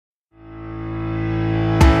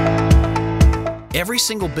Every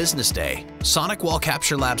single business day, SonicWall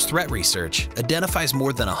Capture Labs threat research identifies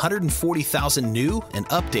more than 140,000 new and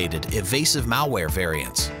updated evasive malware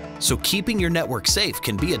variants, so keeping your network safe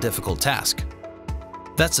can be a difficult task.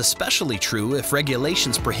 That's especially true if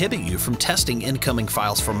regulations prohibit you from testing incoming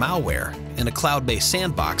files for malware in a cloud-based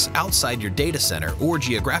sandbox outside your data center or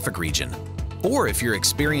geographic region, or if you're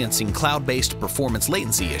experiencing cloud-based performance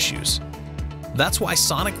latency issues. That's why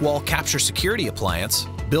SonicWall Capture Security appliance,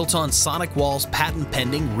 built on SonicWall's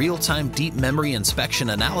patent-pending real-time deep memory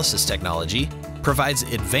inspection analysis technology, provides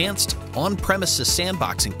advanced on-premises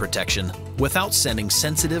sandboxing protection without sending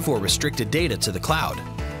sensitive or restricted data to the cloud.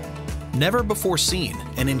 Never before seen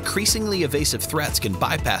and increasingly evasive threats can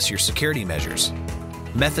bypass your security measures.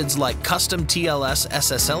 Methods like custom TLS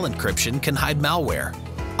SSL encryption can hide malware.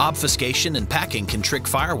 Obfuscation and packing can trick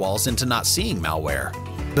firewalls into not seeing malware.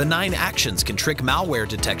 Benign actions can trick malware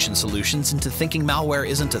detection solutions into thinking malware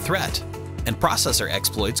isn't a threat, and processor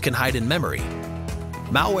exploits can hide in memory.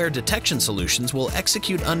 Malware detection solutions will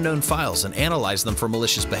execute unknown files and analyze them for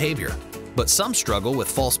malicious behavior, but some struggle with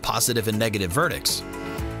false positive and negative verdicts.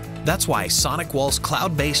 That's why SonicWall's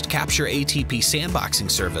cloud-based Capture ATP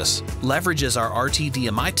sandboxing service leverages our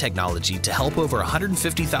RTDMI technology to help over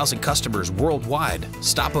 150,000 customers worldwide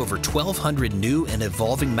stop over 1,200 new and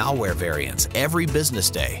evolving malware variants every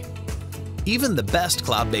business day. Even the best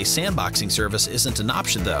cloud-based sandboxing service isn't an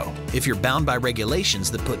option, though, if you're bound by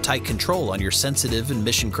regulations that put tight control on your sensitive and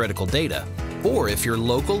mission-critical data, or if your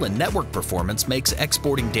local and network performance makes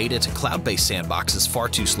exporting data to cloud-based sandboxes far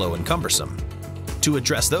too slow and cumbersome. To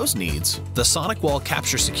address those needs, the SonicWall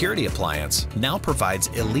Capture Security appliance now provides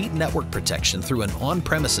elite network protection through an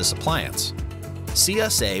on-premises appliance.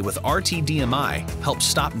 CSA with RTDMI helps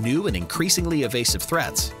stop new and increasingly evasive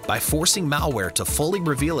threats by forcing malware to fully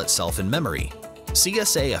reveal itself in memory.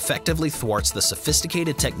 CSA effectively thwarts the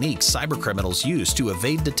sophisticated techniques cybercriminals use to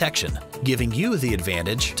evade detection, giving you the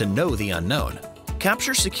advantage to know the unknown.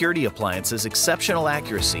 Capture Security appliance's exceptional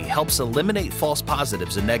accuracy helps eliminate false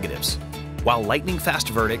positives and negatives, while lightning-fast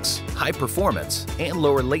verdicts, high performance, and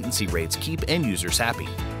lower latency rates keep end users happy,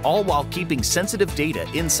 all while keeping sensitive data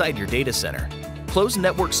inside your data center. Closed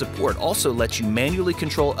network support also lets you manually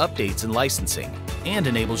control updates and licensing, and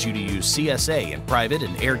enables you to use CSA in private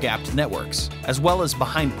and air-gapped networks, as well as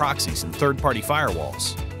behind proxies and third-party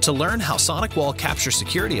firewalls. To learn how SonicWall Capture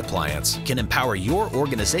Security appliance can empower your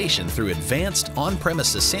organization through advanced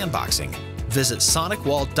on-premises sandboxing, visit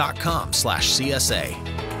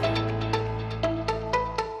sonicwall.com/CSA.